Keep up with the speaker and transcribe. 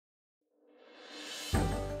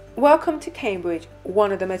Welcome to Cambridge,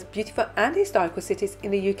 one of the most beautiful and historical cities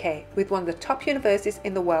in the UK, with one of the top universities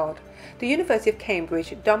in the world. The University of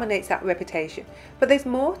Cambridge dominates that reputation, but there's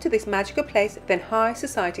more to this magical place than high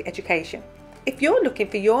society education. If you're looking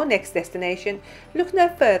for your next destination, look no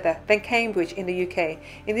further than Cambridge in the UK.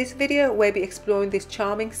 In this video, we'll be exploring this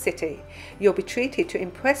charming city. You'll be treated to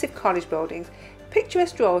impressive college buildings,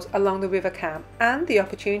 picturesque strolls along the River Cam, and the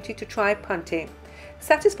opportunity to try punting.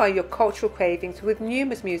 Satisfy your cultural cravings with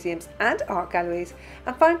numerous museums and art galleries,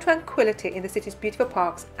 and find tranquility in the city's beautiful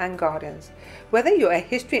parks and gardens. Whether you're a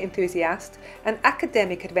history enthusiast, an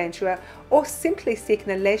academic adventurer, or simply seeking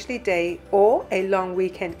a leisurely day or a long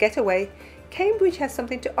weekend getaway, Cambridge has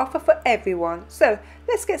something to offer for everyone. So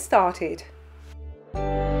let's get started.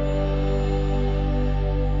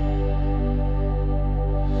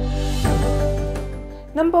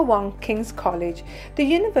 Number 1. King's College. The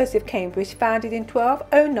University of Cambridge, founded in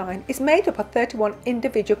 1209, is made up of 31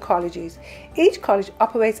 individual colleges. Each college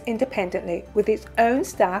operates independently with its own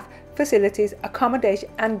staff, facilities, accommodation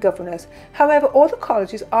and governors. However, all the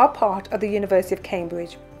colleges are part of the University of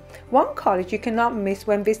Cambridge. One college you cannot miss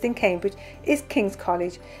when visiting Cambridge is King's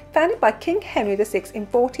College, founded by King Henry VI in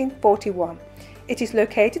 1441. It is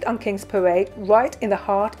located on King's Parade, right in the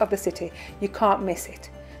heart of the city. You can't miss it.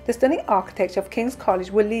 The stunning architecture of King's College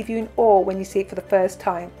will leave you in awe when you see it for the first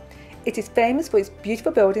time. It is famous for its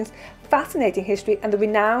beautiful buildings, fascinating history and the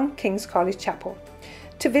renowned King's College Chapel.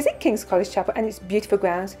 To visit King's College Chapel and its beautiful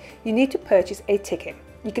grounds, you need to purchase a ticket.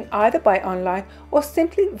 You can either buy it online or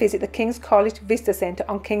simply visit the King's College Visitor Centre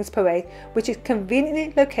on King's Parade, which is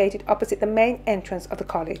conveniently located opposite the main entrance of the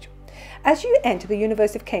college. As you enter the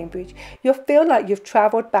University of Cambridge, you'll feel like you've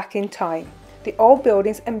travelled back in time. The old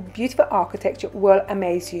buildings and beautiful architecture will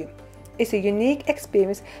amaze you. It's a unique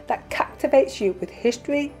experience that captivates you with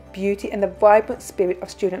history, beauty and the vibrant spirit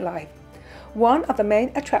of student life. One of the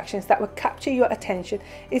main attractions that will capture your attention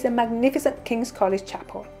is the magnificent King's College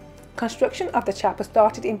Chapel. Construction of the chapel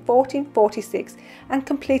started in 1446 and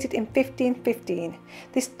completed in 1515.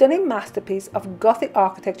 This stunning masterpiece of Gothic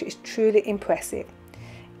architecture is truly impressive.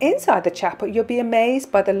 Inside the chapel, you'll be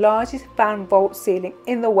amazed by the largest fan vault ceiling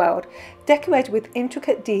in the world, decorated with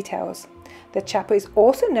intricate details. The chapel is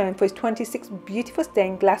also known for its 26 beautiful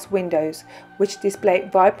stained glass windows, which display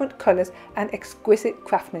vibrant colours and exquisite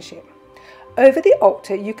craftsmanship. Over the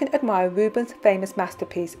altar, you can admire Rubens' famous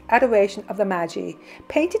masterpiece, Adoration of the Magi,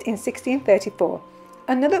 painted in 1634.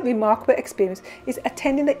 Another remarkable experience is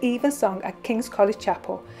attending the evensong at King's College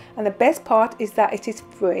Chapel, and the best part is that it is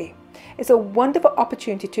free. It's a wonderful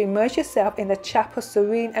opportunity to immerse yourself in the chapel's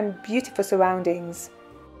serene and beautiful surroundings.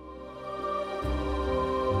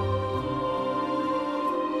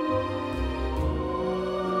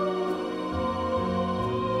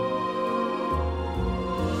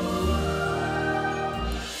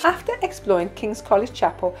 After exploring King's College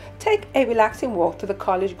Chapel, take a relaxing walk to the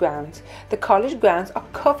college grounds. The college grounds are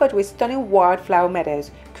covered with stunning wildflower meadows,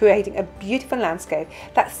 creating a beautiful landscape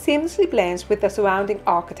that seamlessly blends with the surrounding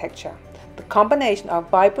architecture. The combination of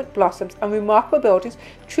vibrant blossoms and remarkable buildings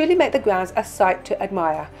truly make the grounds a sight to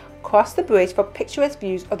admire. Cross the bridge for picturesque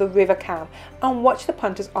views of the River Cam and watch the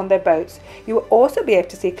punters on their boats. You will also be able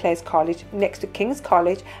to see Clare's College next to King's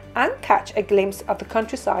College and catch a glimpse of the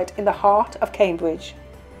countryside in the heart of Cambridge.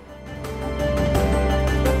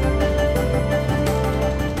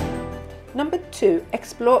 Number 2.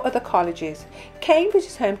 Explore other colleges. Cambridge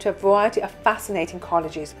is home to a variety of fascinating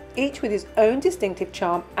colleges, each with its own distinctive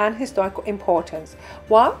charm and historical importance.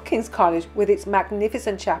 While King's College, with its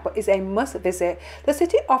magnificent chapel, is a must visit, the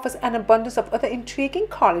city offers an abundance of other intriguing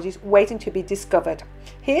colleges waiting to be discovered.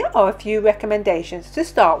 Here are a few recommendations to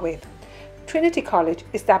start with. Trinity College,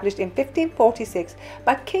 established in 1546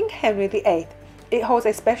 by King Henry VIII. It holds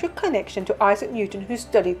a special connection to Isaac Newton, who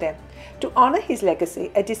studied them. To honour his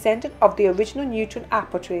legacy, a descendant of the original Newton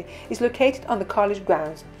apple tree is located on the college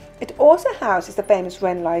grounds. It also houses the famous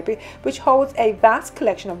Wren Library, which holds a vast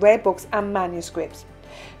collection of rare books and manuscripts.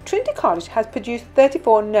 Trinity College has produced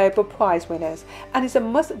 34 Nobel Prize winners and is a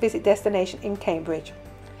must-visit destination in Cambridge.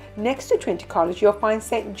 Next to Trinity College, you'll find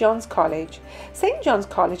St John's College. St John's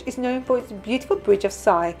College is known for its beautiful Bridge of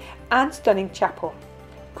Sighs and stunning chapel.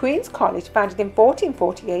 Queen's College, founded in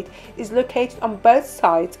 1448, is located on both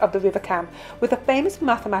sides of the River Cam, with a famous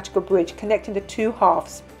mathematical bridge connecting the two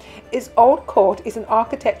halves. Its old court is an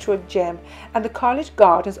architectural gem, and the college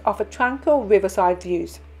gardens offer tranquil riverside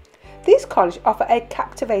views. These colleges offer a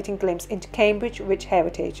captivating glimpse into Cambridge's rich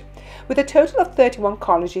heritage. With a total of 31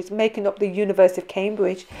 colleges making up the University of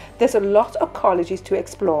Cambridge, there's a lot of colleges to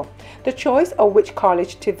explore. The choice of which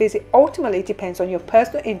college to visit ultimately depends on your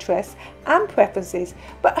personal interests and preferences,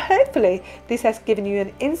 but hopefully this has given you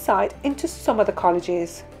an insight into some of the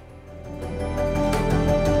colleges.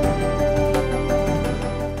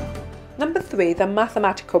 Number 3, the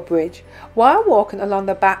Mathematical Bridge. While walking along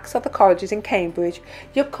the backs of the colleges in Cambridge,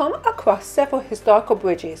 you'll come across several historical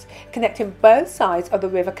bridges connecting both sides of the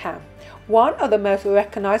River Cam. One of the most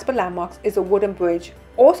recognisable landmarks is a wooden bridge,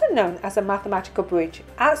 also known as the Mathematical Bridge,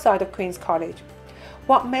 outside of Queen's College.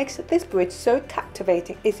 What makes this bridge so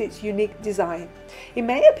captivating is its unique design. It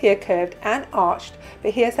may appear curved and arched,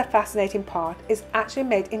 but here's the fascinating part: it's actually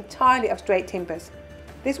made entirely of straight timbers.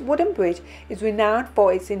 This wooden bridge is renowned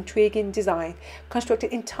for its intriguing design,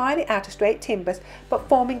 constructed entirely out of straight timbers but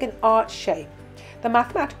forming an arch shape. The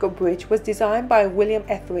Mathematical Bridge was designed by William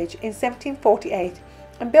Etheridge in 1748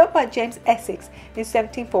 and built by James Essex in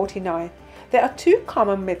 1749. There are two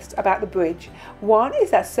common myths about the bridge. One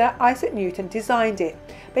is that Sir Isaac Newton designed it,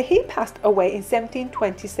 but he passed away in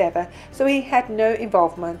 1727, so he had no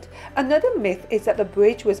involvement. Another myth is that the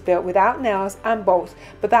bridge was built without nails and bolts,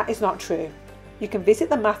 but that is not true. You can visit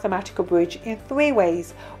the Mathematical Bridge in 3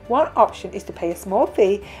 ways. One option is to pay a small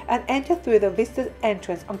fee and enter through the visitor's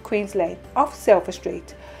entrance on Queen's Lane off Selfer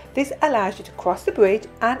Street. This allows you to cross the bridge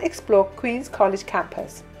and explore Queen's College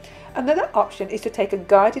campus. Another option is to take a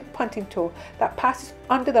guided punting tour that passes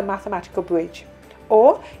under the Mathematical Bridge.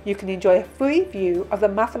 Or you can enjoy a free view of the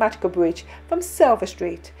Mathematical Bridge from Selfer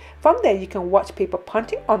Street. From there you can watch people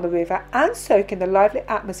punting on the river and soak in the lively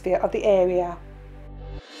atmosphere of the area.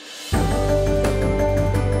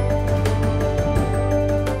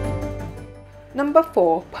 Number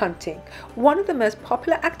 4, punting. One of the most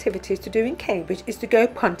popular activities to do in Cambridge is to go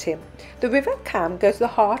punting. The River Cam goes to the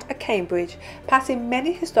heart of Cambridge, passing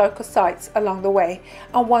many historical sites along the way,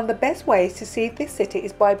 and one of the best ways to see this city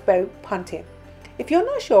is by boat punting. If you're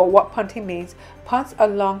not sure what punting means, punts are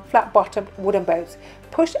long, flat-bottomed wooden boats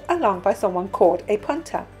pushed along by someone called a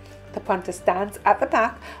punter. The punter stands at the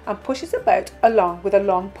back and pushes the boat along with a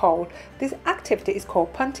long pole. This activity is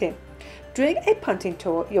called punting. During a punting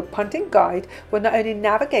tour, your punting guide will not only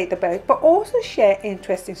navigate the boat but also share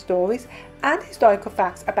interesting stories and historical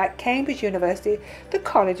facts about Cambridge University, the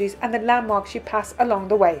colleges and the landmarks you pass along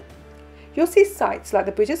the way. You'll see sites like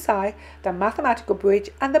the Bridge of Sighs, the Mathematical Bridge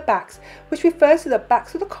and the Backs, which refers to the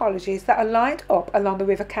backs of the colleges that are lined up along the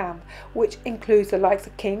River Cam, which includes the likes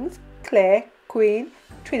of King's, Clare, Queen,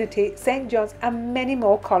 Trinity, St John's and many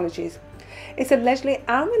more colleges. It's a leisurely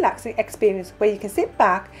and relaxing experience where you can sit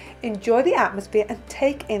back, enjoy the atmosphere and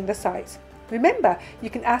take in the sights. Remember, you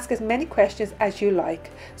can ask as many questions as you like,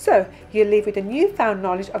 so you'll leave with a newfound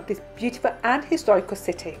knowledge of this beautiful and historical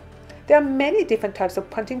city. There are many different types of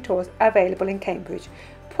punting tours available in Cambridge: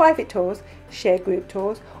 private tours, shared group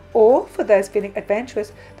tours, or for those feeling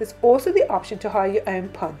adventurous, there's also the option to hire your own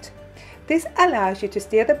punt. This allows you to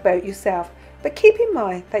steer the boat yourself, but keep in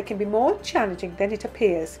mind that it can be more challenging than it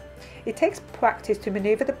appears. It takes practice to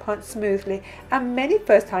maneuver the punt smoothly, and many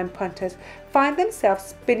first-time punters find themselves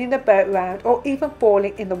spinning the boat round or even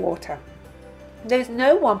falling in the water. There is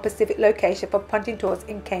no one specific location for punting tours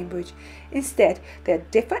in Cambridge. Instead, there are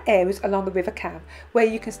different areas along the River Cam where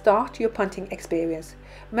you can start your punting experience.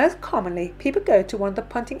 Most commonly, people go to one of the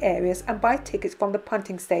punting areas and buy tickets from the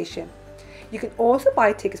punting station. You can also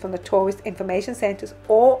buy tickets from the tourist information centres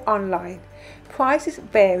or online. Prices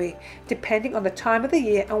vary depending on the time of the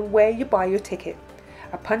year and where you buy your ticket.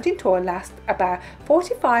 A punting tour lasts about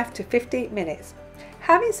 45 to 50 minutes.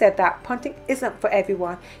 Having said that, punting isn't for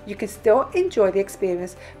everyone. You can still enjoy the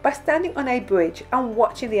experience by standing on a bridge and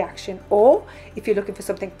watching the action, or if you're looking for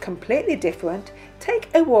something completely different, take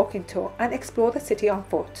a walking tour and explore the city on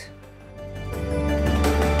foot.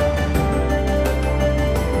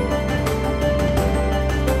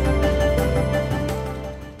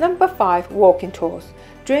 Number 5, walking tours.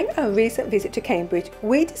 During a recent visit to Cambridge,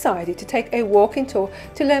 we decided to take a walking tour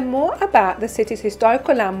to learn more about the city's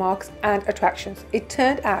historical landmarks and attractions. It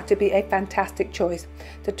turned out to be a fantastic choice.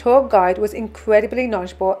 The tour guide was incredibly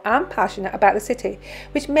knowledgeable and passionate about the city,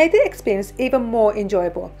 which made the experience even more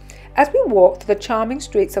enjoyable. As we walked through the charming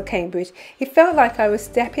streets of Cambridge, it felt like I was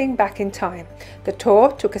stepping back in time. The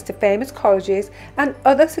tour took us to famous colleges and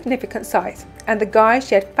other significant sites, and the guide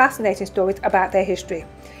shared fascinating stories about their history.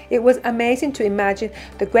 It was amazing to imagine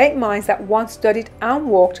the great minds that once studied and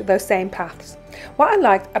walked those same paths. What I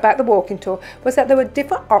liked about the walking tour was that there were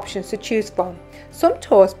different options to choose from. Some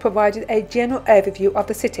tours provided a general overview of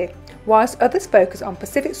the city, whilst others focused on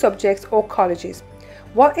specific subjects or colleges.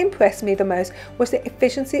 What impressed me the most was the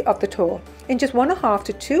efficiency of the tour. In just 1.5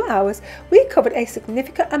 to 2 hours, we covered a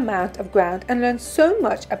significant amount of ground and learned so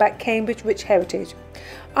much about Cambridge's rich heritage.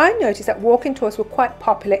 I noticed that walking tours were quite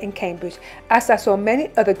popular in Cambridge, as I saw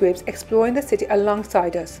many other groups exploring the city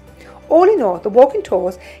alongside us. All in all, the walking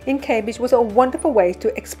tours in Cambridge was a wonderful way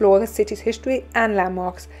to explore the city's history and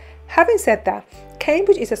landmarks. Having said that,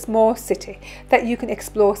 Cambridge is a small city that you can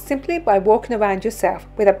explore simply by walking around yourself.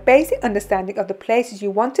 With a basic understanding of the places you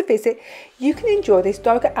want to visit, you can enjoy the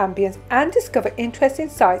historical ambience and discover interesting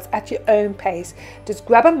sights at your own pace. Just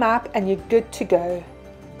grab a map and you're good to go.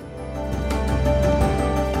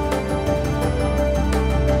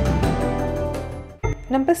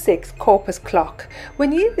 Number 6. Corpus Clock.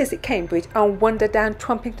 When you visit Cambridge and wander down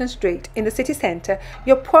Trumpington Street in the city centre,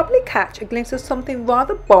 you'll probably catch a glimpse of something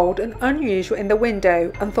rather bold and unusual in the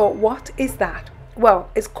window and thought, what is that? Well,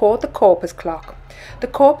 it's called the Corpus Clock. The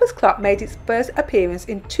Corpus Clock made its first appearance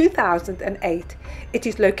in 2008. It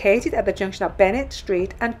is located at the junction of Bennett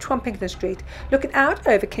Street and Trumpington Street, looking out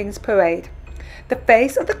over King's Parade. The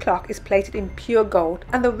face of the clock is plated in pure gold,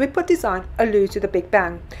 and the ripple design alludes to the Big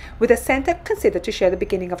Bang, with the centre considered to show the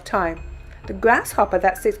beginning of time. The grasshopper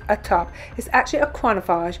that sits atop is actually a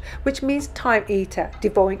chronophage, which means time eater,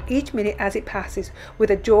 devouring each minute as it passes,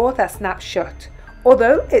 with a jaw that snaps shut.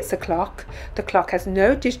 Although it's a clock, the clock has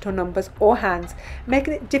no digital numbers or hands,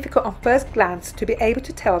 making it difficult on first glance to be able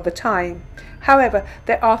to tell the time. However,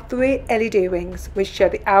 there are 3 LED rings which show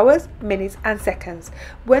the hours, minutes and seconds.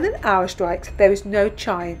 When an hour strikes, there is no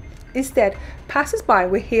chime. Instead, passers-by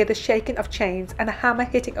will hear the shaking of chains and a hammer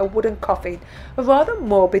hitting a wooden coffin, a rather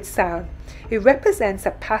morbid sound. It represents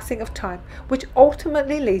a passing of time, which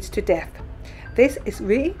ultimately leads to death. This is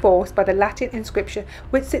reinforced by the Latin inscription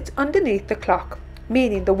which sits underneath the clock,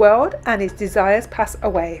 meaning the world and its desires pass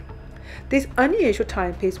away. This unusual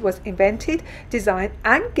timepiece was invented, designed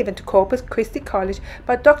and given to Corpus Christi College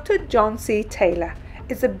by Dr. John C. Taylor.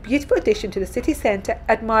 It's a beautiful addition to the city centre,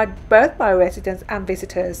 admired both by residents and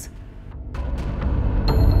visitors.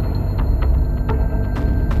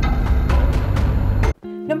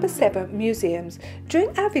 Number 7. Museums.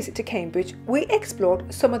 During our visit to Cambridge, we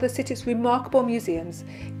explored some of the city's remarkable museums.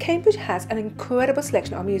 Cambridge has an incredible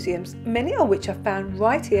selection of museums, many of which are found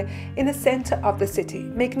right here in the centre of the city,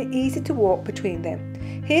 making it easy to walk between them.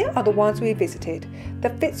 Here are the ones we visited.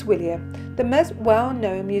 The Fitzwilliam, the most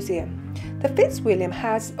well-known museum. The Fitzwilliam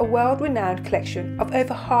has a world-renowned collection of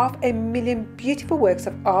over 500,000 beautiful works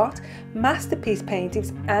of art, masterpiece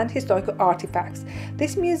paintings and historical artifacts.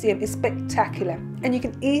 This museum is spectacular and you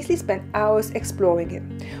can easily spend hours exploring it.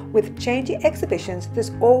 With changing exhibitions,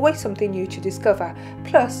 there's always something new to discover.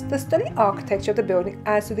 Plus, the stunning architecture of the building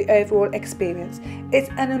adds to the overall experience. It's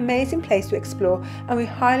an amazing place to explore and we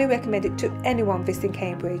highly recommend it to anyone visiting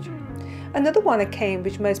Cambridge. Another one of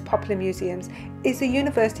Cambridge's most popular museums is the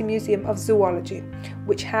University Museum of Zoology,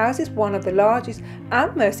 which houses one of the largest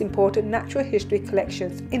and most important natural history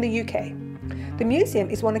collections in the UK. The museum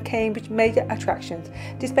is one of Cambridge's major attractions,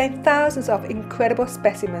 displaying thousands of incredible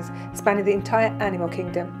specimens spanning the entire animal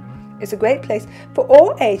kingdom. It's a great place for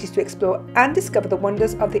all ages to explore and discover the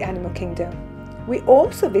wonders of the animal kingdom. We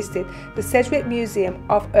also visited the Sedgwick Museum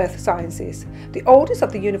of Earth Sciences, the oldest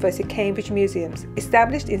of the University of Cambridge museums,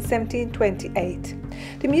 established in 1728.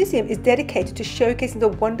 The museum is dedicated to showcasing the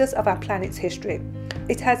wonders of our planet's history.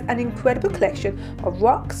 It has an incredible collection of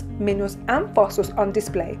rocks, minerals and fossils on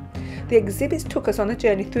display. The exhibits took us on a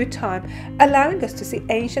journey through time, allowing us to see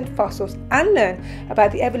ancient fossils and learn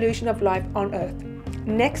about the evolution of life on Earth.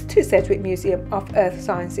 Next to Sedgwick Museum of Earth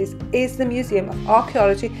Sciences is the Museum of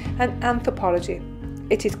Archaeology and Anthropology.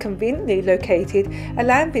 It is conveniently located,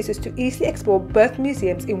 allowing visitors to easily explore both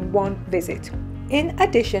museums in one visit. In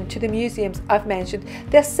addition to the museums I've mentioned,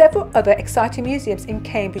 there are several other exciting museums in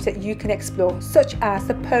Cambridge that you can explore, such as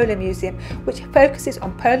the Polar Museum, which focuses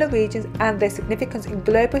on polar regions and their significance in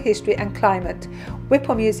global history and climate.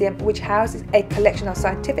 Whipple Museum, which houses a collection of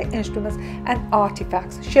scientific instruments and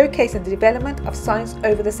artifacts, showcasing the development of science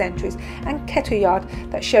over the centuries, and Kettle Yard,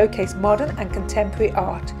 that showcase modern and contemporary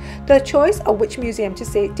art. The choice of which museum to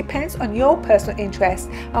see depends on your personal interest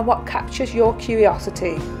and what captures your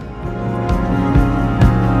curiosity.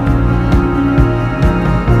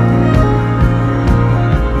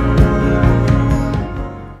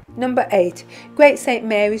 Number 8. Great St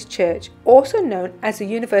Mary's Church, also known as the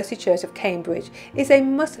University Church of Cambridge, is a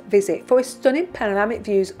must-visit for its stunning panoramic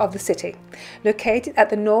views of the city. Located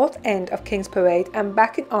at the north end of King's Parade and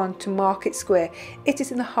backing on to Market Square, it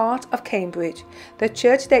is in the heart of Cambridge. The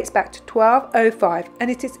church dates back to 1205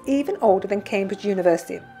 and it is even older than Cambridge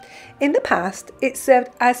University. In the past, it served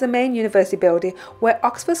as the main university building where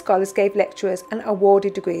Oxford scholars gave lectures and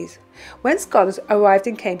awarded degrees. When scholars arrived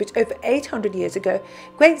in Cambridge over 800 years ago,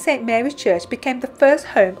 Great St Mary's Church became the first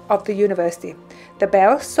home of the university. The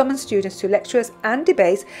bell summoned students to lectures and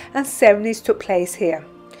debates, and ceremonies took place here.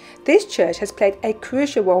 This church has played a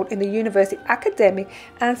crucial role in the university academic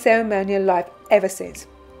and ceremonial life ever since.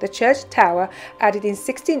 The church tower, added in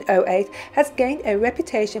 1608, has gained a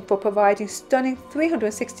reputation for providing stunning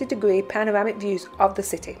 360-degree panoramic views of the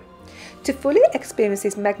city. To fully experience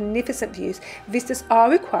these magnificent views, visitors are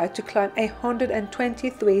required to climb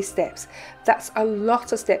 123 steps. That's a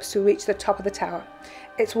lot of steps to reach the top of the tower.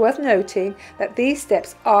 It's worth noting that these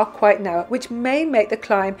steps are quite narrow, which may make the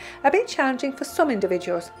climb a bit challenging for some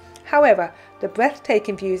individuals. However, the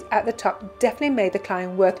breathtaking views at the top definitely made the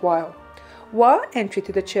climb worthwhile. While entry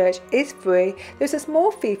to the church is free, there is a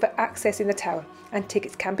small fee for accessing the tower, and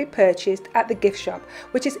tickets can be purchased at the gift shop,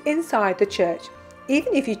 which is inside the church.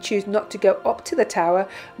 Even if you choose not to go up to the tower,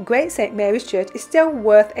 Great St Mary's Church is still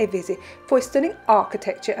worth a visit for its stunning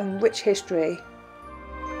architecture and rich history.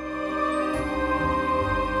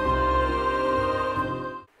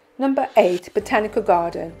 Number 8. Botanical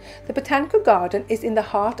Garden. The Botanical Garden is in the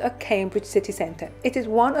heart of Cambridge city centre. It is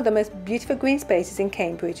one of the most beautiful green spaces in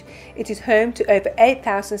Cambridge. It is home to over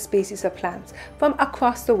 8,000 species of plants from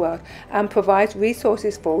across the world and provides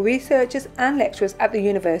resources for researchers and lecturers at the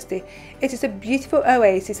university. It is a beautiful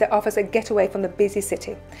oasis that offers a getaway from the busy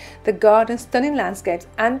city. The garden's stunning landscapes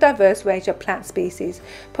and diverse range of plant species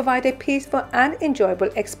provide a peaceful and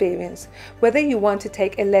enjoyable experience. Whether you want to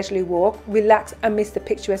take a leisurely walk, relax amidst the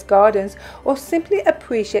picturesque gardens, or simply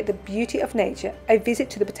appreciate the beauty of nature, a visit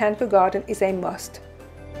to the Botanical Garden is a must.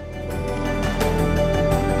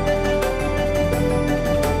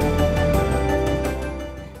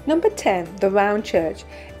 Number 10. The Round Church.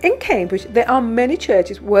 In Cambridge, there are many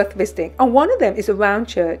churches worth visiting, and one of them is the Round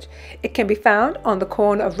Church. It can be found on the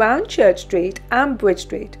corner of Round Church Street and Bridge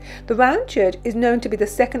Street. The Round Church is known to be the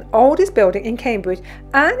second oldest building in Cambridge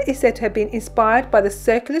and is said to have been inspired by the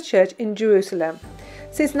circular church in Jerusalem.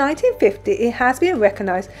 Since 1950, it has been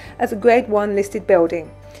recognised as a Grade 1 listed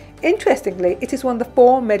building. Interestingly, it is one of the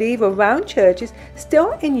 4 medieval round churches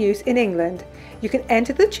still in use in England. You can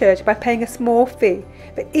enter the church by paying a small fee,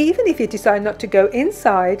 but even if you decide not to go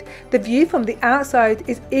inside, the view from the outside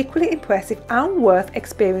is equally impressive and worth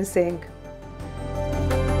experiencing.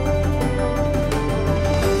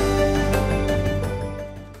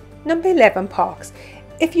 Number 11. Parks.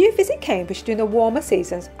 If you visit Cambridge during the warmer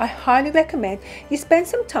seasons, I highly recommend you spend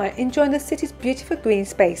some time enjoying the city's beautiful green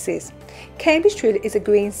spaces. Cambridge truly is a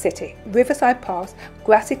green city. Riverside parks,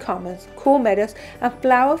 grassy commons, cool meadows and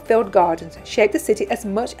flower-filled gardens shape the city as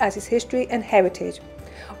much as its history and heritage.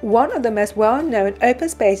 One of the most well-known open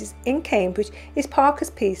spaces in Cambridge is Parker's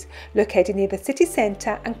Piece, located near the city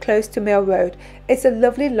centre and close to Mill Road. It's a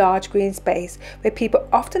lovely large green space where people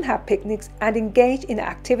often have picnics and engage in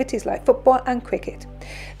activities like football and cricket.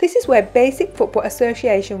 This is where basic football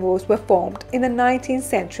association rules were formed in the 19th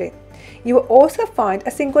century. You will also find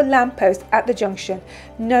a single lamppost at the junction,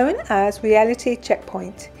 known as Reality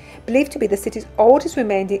Checkpoint, believed to be the city's oldest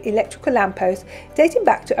remaining electrical lamppost, dating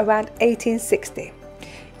back to around 1860.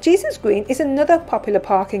 Jesus Green is another popular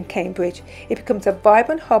park in Cambridge. It becomes a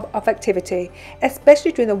vibrant hub of activity,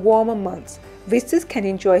 especially during the warmer months. Visitors can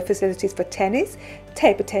enjoy facilities for tennis,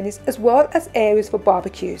 table tennis, as well as areas for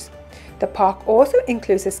barbecues. The park also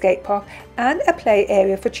includes a skate park and a play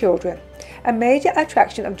area for children. A major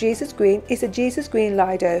attraction of Jesus Green is the Jesus Green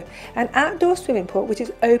Lido, an outdoor swimming pool which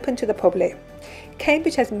is open to the public.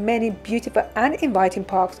 Cambridge has many beautiful and inviting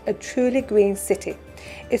parks, a truly green city.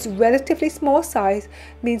 Its relatively small size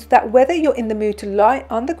means that whether you're in the mood to lie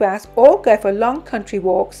on the grass or go for long country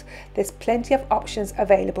walks, there's plenty of options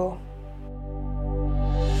available.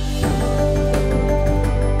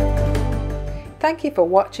 Thank you for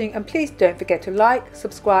watching, and please don't forget to like,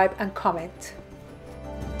 subscribe and comment.